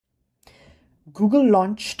Google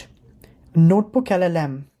launched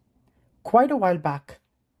NotebookLM quite a while back.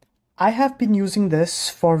 I have been using this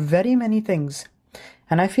for very many things,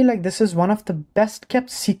 and I feel like this is one of the best kept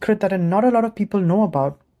secret that not a lot of people know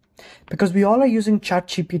about, because we all are using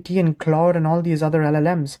ChatGPT and Claude and all these other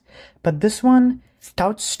LLMs, but this one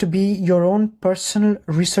touts to be your own personal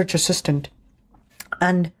research assistant.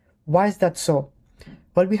 And why is that so?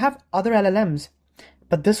 Well, we have other LLMs,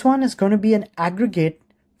 but this one is going to be an aggregate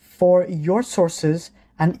for your sources,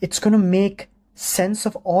 and it's going to make sense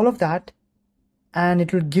of all of that, and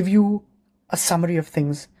it will give you a summary of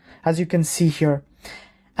things, as you can see here.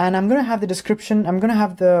 And I'm going to have the description, I'm going to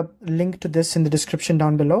have the link to this in the description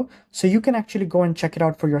down below, so you can actually go and check it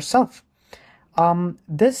out for yourself.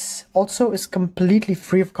 This also is completely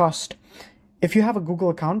free of cost. If you have a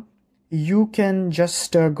Google account, you can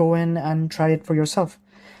just go in and try it for yourself.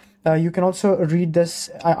 You can also read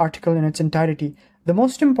this article in its entirety. The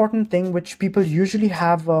most important thing which people usually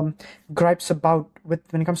have gripes about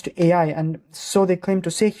when it comes to AI, and so they claim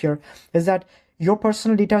to say here, is that your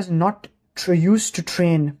personal data is not used to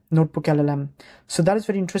train NotebookLM. So that is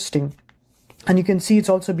very interesting. And you can see it's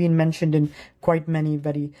also been mentioned in quite many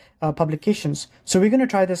very publications. So we're going to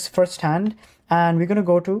try this firsthand, and we're going to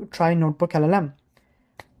go to Try NotebookLM.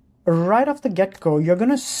 Right off the get-go, you're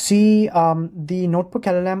going to see the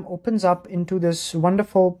NotebookLM opens up into this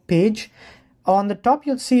wonderful page. On the top,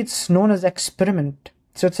 you'll see it's known as experiment.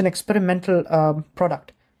 So it's an experimental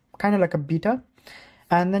product, kind of like a beta.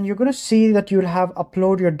 And then you're going to see that you'll have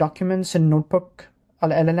upload your documents in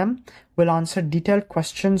NotebookLM. Will answer detailed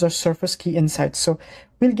questions or surface key insights. So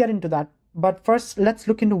we'll get into that. But first, let's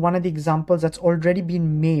look into one of the examples that's already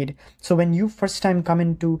been made. So when you first time come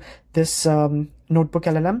into this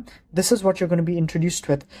NotebookLM, this is what you're going to be introduced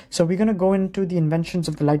with. So we're going to go into the inventions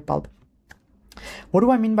of the light bulb. What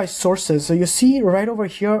do I mean by sources? So you see right over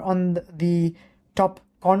here on the top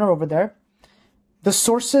corner over there, the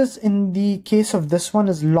sources in the case of this one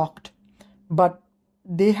is locked, but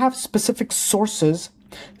they have specific sources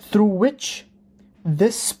through which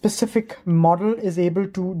this specific model is able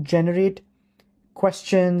to generate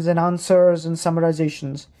questions and answers and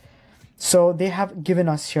summarizations. So they have given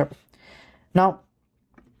us here. Now,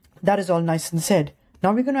 that is all nice and said.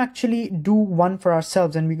 Now we're going to actually do one for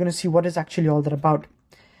ourselves, and we're going to see what is actually all that about.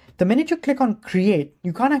 The minute you click on create,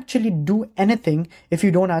 you can't actually do anything if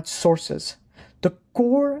you don't add sources. The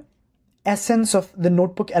core essence of the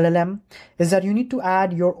NotebookLM is that you need to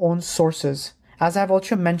add your own sources. As I've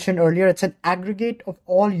also mentioned earlier, it's an aggregate of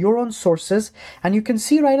all your own sources, and you can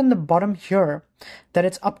see right on the bottom here that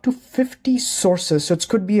it's up to 50 sources. So it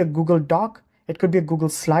could be a Google Doc, it could be a Google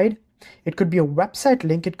slide, it could be a website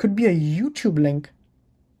link, it could be a YouTube link.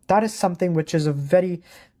 That is something which is a very,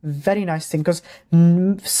 very nice thing, because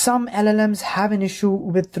some LLMs have an issue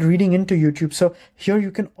with reading into YouTube. So here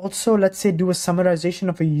you can also, let's say, do a summarization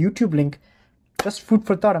of a YouTube link. Just food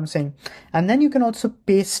for thought, I'm saying. And then you can also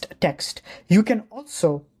paste text. You can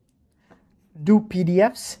also do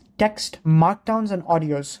PDFs, text, markdowns, and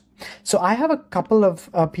audios. So I have a couple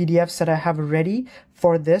of PDFs that I have ready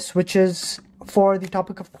for this, which is for the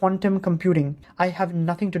topic of quantum computing. I have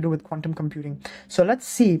nothing to do with quantum computing. So let's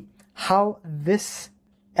see how this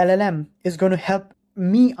LLM is going to help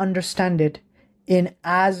me understand it in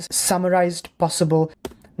as summarized possible.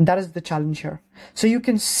 That is the challenge here. So you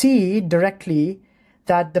can see directly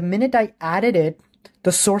that the minute I added it,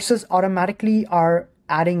 the sources automatically are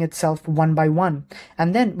adding itself one by one.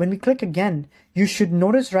 And then when we click again, you should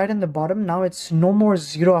notice right in the bottom, now it's no more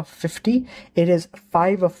 0 of 50, it is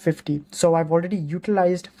 5 of 50. So I've already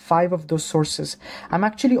utilized 5 of those sources. I'm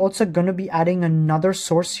actually also going to be adding another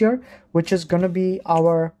source here, which is going to be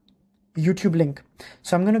our YouTube link.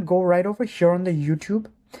 So I'm going to go right over here on the YouTube,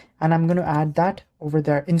 and I'm going to add that over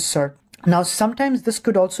there, insert. Now, sometimes this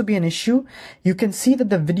could also be an issue. You can see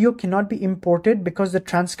that the video cannot be imported because the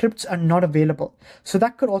transcripts are not available. So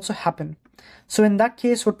that could also happen. So in that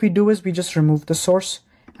case, what we do is we just remove the source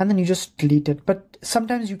and then you just delete it. But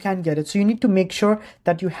sometimes you can get it. So you need to make sure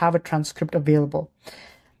that you have a transcript available.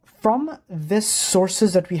 From this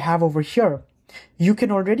sources that we have over here, you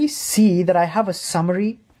can already see that I have a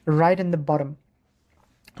summary right in the bottom.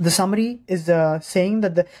 The summary is saying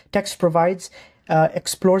that the text provides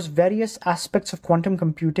explores various aspects of quantum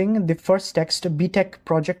computing. The first text, BTech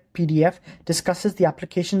project PDF, discusses the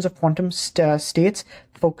applications of quantum states,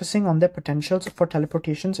 focusing on their potentials for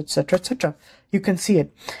teleportations, etc., etc. You can see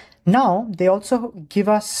it. Now, they also give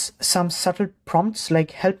us some subtle prompts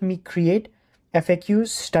like help me create FAQs,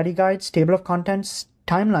 study guides, table of contents,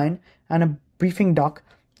 timeline, and a briefing doc.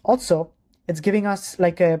 Also, it's giving us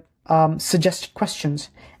like a suggested questions.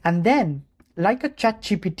 And then like a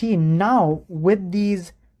ChatGPT, now with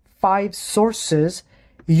these 5 sources,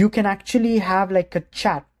 you can actually have like a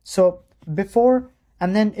chat. So before,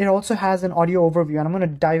 and then it also has an audio overview, and I'm going to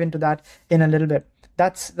dive into that in a little bit.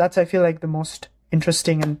 That's I feel like the most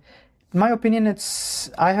interesting, and in my opinion,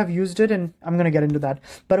 I have used it and I'm going to get into that.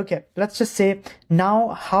 But okay, let's just say now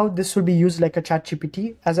how this will be used like a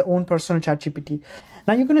ChatGPT, as a own personal ChatGPT.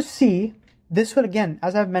 Now you're going to see this will, again,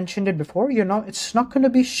 as I've mentioned it before, it's not going to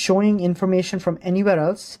be showing information from anywhere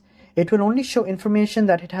else. It will only show information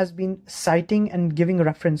that it has been citing and giving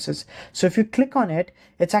references. So if you click on it,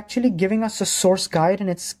 it's actually giving us a source guide and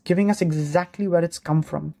it's giving us exactly where it's come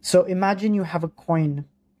from. So imagine you have a coin.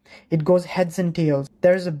 It goes heads and tails.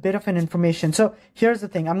 There's a bit of an information. So here's the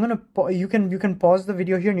thing. You can pause the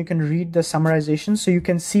video here and you can read the summarization so you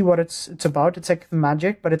can see what it's about. It's like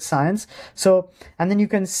magic, but it's science. So, and then you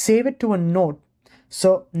can save it to a note.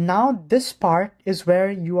 So now this part is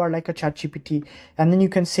where you are like a ChatGPT, and then you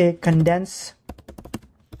can say condense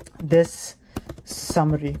this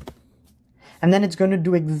summary. And then it's going to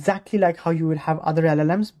do exactly like how you would have other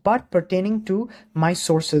LLMs, but pertaining to my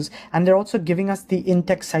sources. And they're also giving us the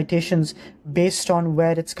in-text citations based on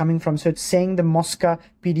where it's coming from. So it's saying the Mosca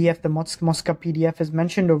PDF, the Mosca PDF is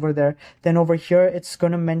mentioned over there. Then over here, it's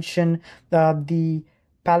going to mention the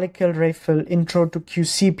Palical Rifle Intro to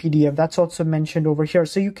QC PDF. That's also mentioned over here.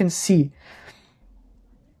 So you can see.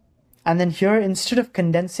 And then here, instead of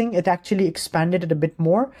condensing, it actually expanded it a bit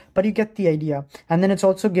more, but you get the idea. And then it's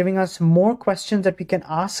also giving us more questions that we can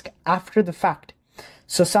ask after the fact.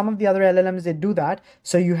 So some of the other LLMs, they do that.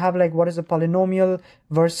 So you have like, what is a polynomial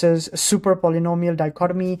versus super polynomial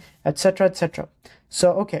dichotomy, etc., etc.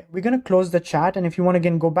 So, okay, we're going to close the chat. And if you want to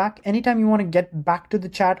again go back, anytime you want to get back to the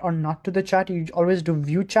chat or not to the chat, you always do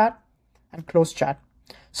view chat and close chat.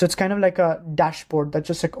 So it's kind of like a dashboard that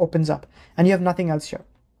just like opens up and you have nothing else here.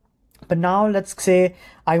 But now let's say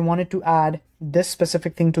I wanted to add this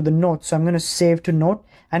specific thing to the note. So I'm going to save to note,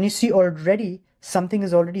 and you see already something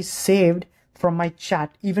is already saved from my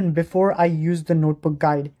chat even before I use the notebook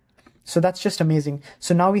guide. So that's just amazing.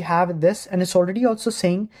 So now we have this, and it's already also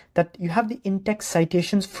saying that you have the in-text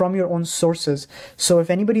citations from your own sources. So if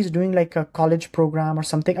anybody's doing like a college program or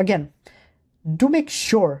something, again, do make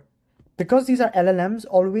sure, because these are LLMs,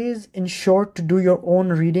 always ensure to do your own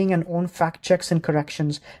reading and own fact checks and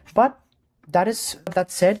corrections. But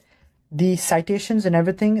that said, the citations and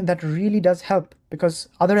everything, that really does help, because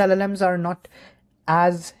other LLMs are not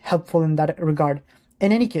as helpful in that regard.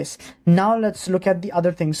 In any case, now let's look at the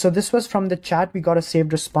other things. So this was from the chat, we got a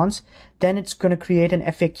saved response. Then it's going to create an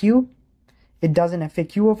FAQ. It does an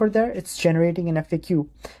FAQ over there. It's generating an FAQ.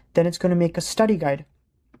 Then it's going to make a study guide.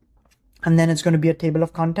 And then it's going to be a table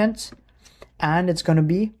of contents. And it's going to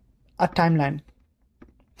be a timeline.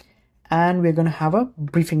 And we're going to have a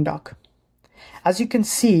briefing doc. As you can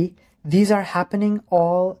see, these are happening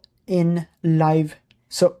all in live.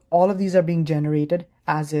 So all of these are being generated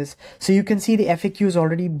as is. So you can see the FAQ is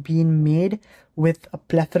already being made with a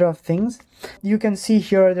plethora of things. You can see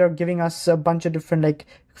here they're giving us a bunch of different like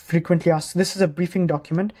frequently asked. This is a briefing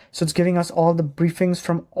document. So it's giving us all the briefings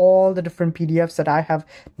from all the different PDFs that I have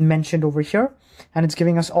mentioned over here. And it's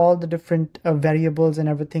giving us all the different variables and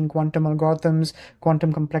everything, quantum algorithms,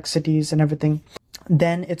 quantum complexities and everything.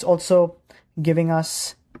 Then it's also giving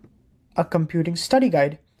us a computing study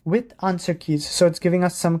guide with answer keys. So it's giving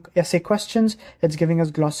us some essay questions. It's giving us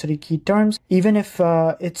glossary key terms. Even if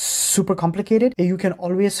it's super complicated, you can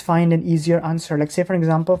always find an easier answer. Like say, for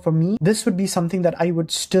example, for me, this would be something that I would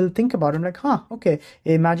still think about. I'm like, okay,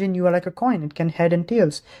 imagine you are like a coin. It can head and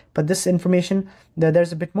tails. But this information,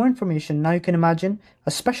 there's a bit more information. Now you can imagine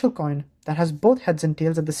a special coin that has both heads and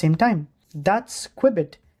tails at the same time. That's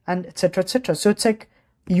Quibbit, and etc., etc. So it's like,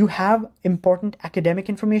 you have important academic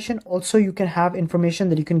information. Also, you can have information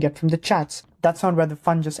that you can get from the chats. That's not where the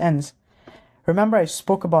fun just ends. Remember, I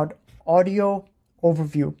spoke about audio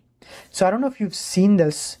overview. So I don't know if you've seen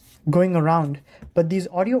this going around, but these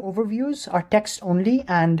audio overviews are text only,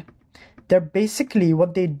 and they're basically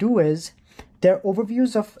what they do is they're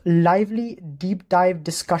overviews of lively deep dive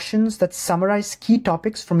discussions that summarize key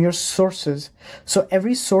topics from your sources. So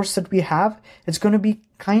every source that we have, it's going to be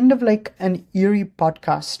kind of like an eerie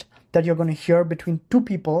podcast that you're going to hear between two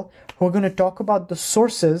people who are going to talk about the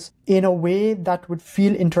sources in a way that would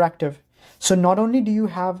feel interactive. So not only do you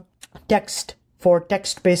have text for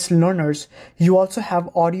text-based learners, you also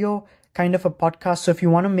have audio kind of a podcast. So if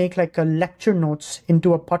you want to make like a lecture notes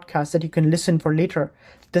into a podcast that you can listen for later,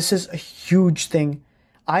 this is a huge thing.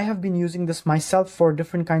 I have been using this myself for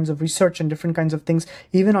different kinds of research and different kinds of things,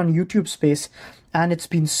 even on YouTube space. And it's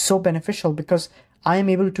been so beneficial because I am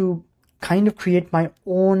able to kind of create my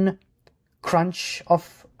own crunch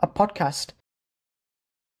of a podcast.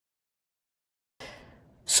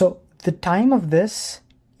 So the time of this,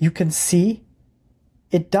 you can see,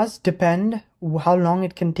 it does depend how long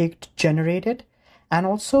it can take to generate it. And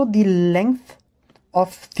also the length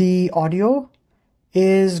of the audio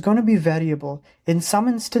is going to be variable. In some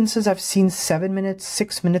instances, I've seen 7 minutes,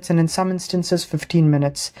 6 minutes, and in some instances, 15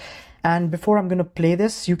 minutes. And before I'm going to play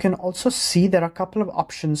this, you can also see there are a couple of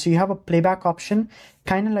options. So you have a playback option,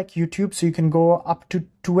 kind of like YouTube. So you can go up to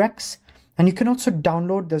 2x. And you can also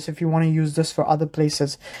download this if you want to use this for other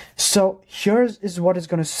places. So here is what it's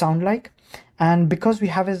going to sound like. And because we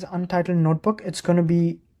have his untitled notebook, it's going to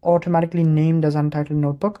be automatically named as untitled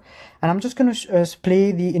notebook. And I'm just going to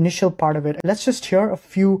play the initial part of it. Let's just hear a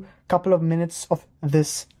couple of minutes of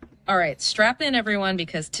this. All right, strap in everyone,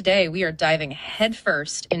 because today we are diving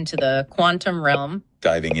headfirst into the quantum realm.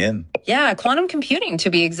 Diving in. Yeah, quantum computing to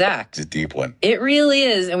be exact. It's a deep one. It really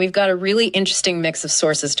is. And we've got a really interesting mix of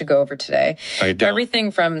sources to go over today.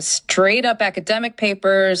 Everything from straight up academic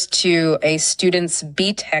papers to a student's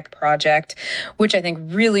BTech project, which I think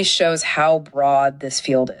really shows how broad this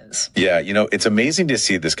field is. Yeah, it's amazing to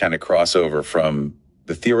see this kind of crossover from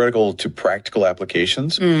the theoretical to practical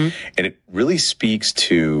applications. And it really speaks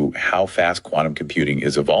to how fast quantum computing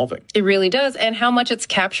is evolving. It really does, and how much it's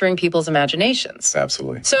capturing people's imaginations.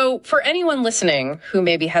 Absolutely. So for anyone listening who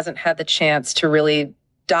maybe hasn't had the chance to really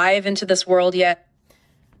dive into this world yet,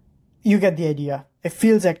 you get the idea. It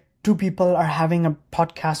feels like two people are having a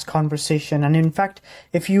podcast conversation. And in fact,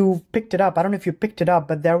 if you picked it up, I don't know if you picked it up,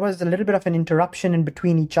 but there was a little bit of an interruption in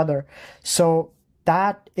between each other. So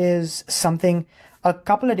that is something. A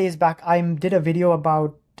couple of days back, I did a video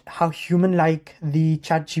about how human-like the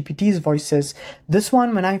ChatGPT's voice is. This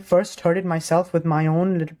one, when I first heard it myself with my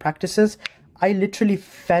own little practices, I literally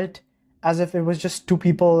felt as if it was just two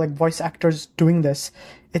people, like voice actors, doing this.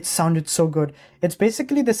 It sounded so good. It's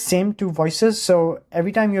basically the same two voices. So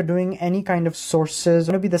every time you're doing any kind of sources, it's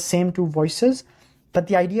going to be the same two voices. But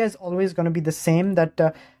the idea is always going to be the same.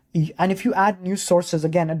 And if you add new sources,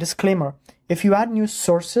 again, a disclaimer, if you add new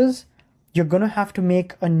sources, you're going to have to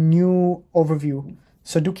make a new overview.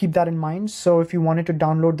 So do keep that in mind. So if you wanted to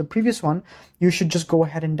download the previous one, you should just go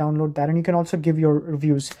ahead and download that. And you can also give your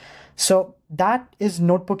reviews. So that is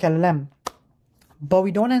NotebookLM. But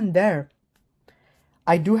we don't end there.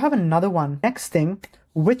 I do have another one. Next thing,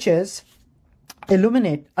 which is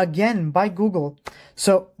Illuminate, again by Google.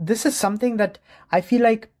 So this is something that I feel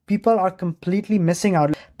like people are completely missing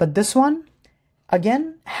out. But this one,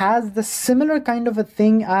 again, has the similar kind of a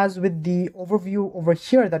thing as with the overview over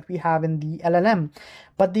here that we have in the LLM.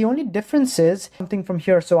 But the only difference is something from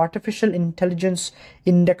here. So Artificial Intelligence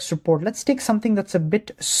Index Report. Let's take something that's a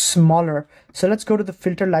bit smaller. So let's go to the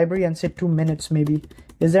filter library and say 2 minutes maybe.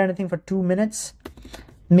 Is there anything for 2 minutes?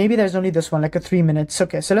 Maybe there's only this one, like a 3 minutes.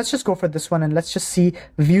 Okay, so let's just go for this one and let's just see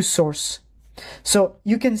view source. So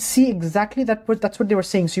you can see exactly that's what they were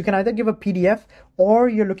saying. So you can either give a PDF or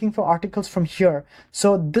you're looking for articles from here.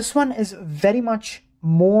 So this one is very much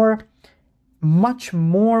more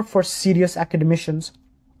for serious academicians.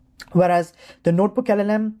 Whereas the Notebook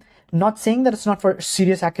LLM, not saying that it's not for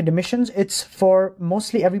serious academicians, it's for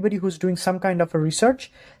mostly everybody who's doing some kind of a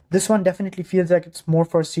research. This one definitely feels like it's more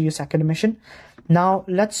for a serious academician. Now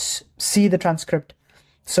let's see the transcript.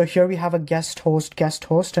 So here we have a guest host,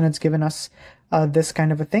 and it's given us this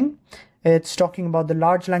kind of a thing. It's talking about the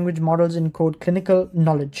large language models encode clinical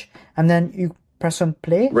knowledge. And then you press on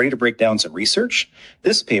play. Ready to break down some research?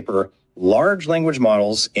 This paper, Large Language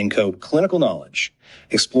Models Encode Clinical Knowledge,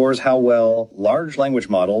 explores how well large language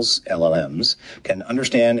models, LLMs, can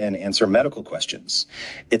understand and answer medical questions.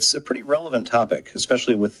 It's a pretty relevant topic,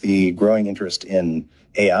 especially with the growing interest in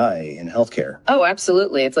AI in healthcare. Oh,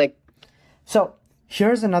 absolutely. It's like... So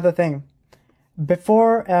here's another thing.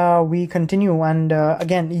 Before we continue, and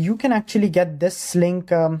again, you can actually get this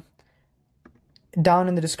link down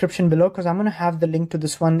in the description below, because I'm going to have the link to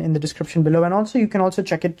this one in the description below. And also, you can also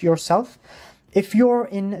check it yourself. If you're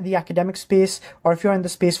in the academic space or if you're in the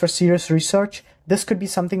space for serious research, this could be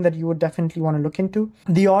something that you would definitely want to look into.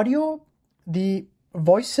 The audio, the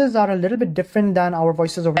voices are a little bit different than our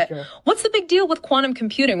voices over here. What's the big deal with quantum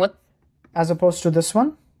computing? As opposed to this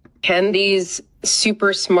one? Can these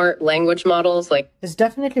super smart language models It's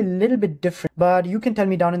definitely a little bit different, but you can tell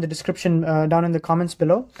me down in the description, down in the comments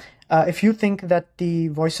below, if you think that the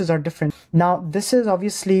voices are different. Now, this is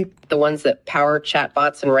obviously the ones that power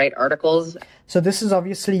chatbots and write articles. So this is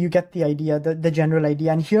obviously, you get the idea, the general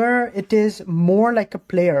idea. And here it is more like a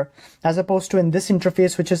player, as opposed to in this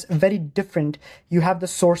interface, which is very different. You have the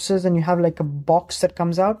sources and you have like a box that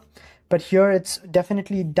comes out. but here it's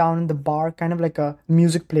definitely down in the bar, kind of like a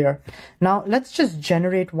music player. Now let's just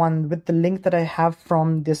generate one with the link that I have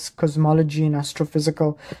from this cosmology and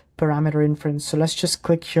astrophysical parameter inference. So let's just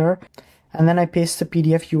click here, and then I paste the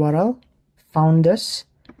PDF URL, found this.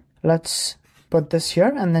 Let's put this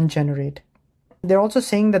here and then generate. They're also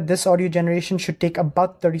saying that this audio generation should take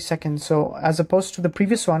about 30 seconds. So as opposed to the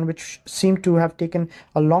previous one, which seemed to have taken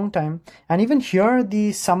a long time. And even here,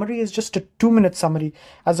 the summary is just a 2-minute summary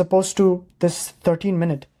as opposed to this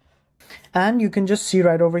 13-minute. And you can just see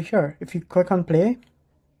right over here. If you click on play.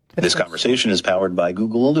 This conversation is powered by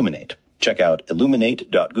Google Illuminate. Check out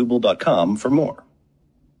illuminate.google.com for more.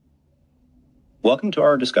 Welcome to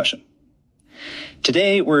our discussion.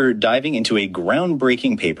 Today, we're diving into a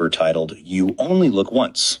groundbreaking paper titled You Only Look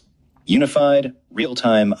Once, Unified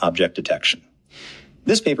Real-Time Object Detection.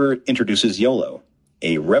 This paper introduces YOLO,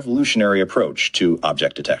 a revolutionary approach to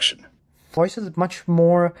object detection. Voice is much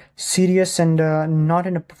more serious and not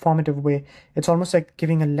in a performative way. It's almost like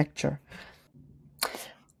giving a lecture.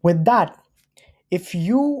 With that, if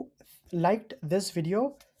you liked this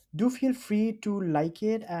video, do feel free to like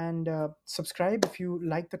it and subscribe if you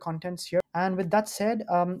like the contents here. And with that said,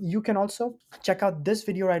 you can also check out this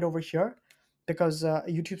video right over here, because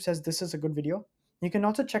YouTube says this is a good video. You can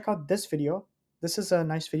also check out this video. This is a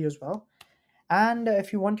nice video as well. And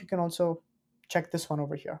if you want, you can also check this one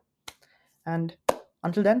over here. And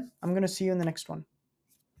until then, I'm going to see you in the next one.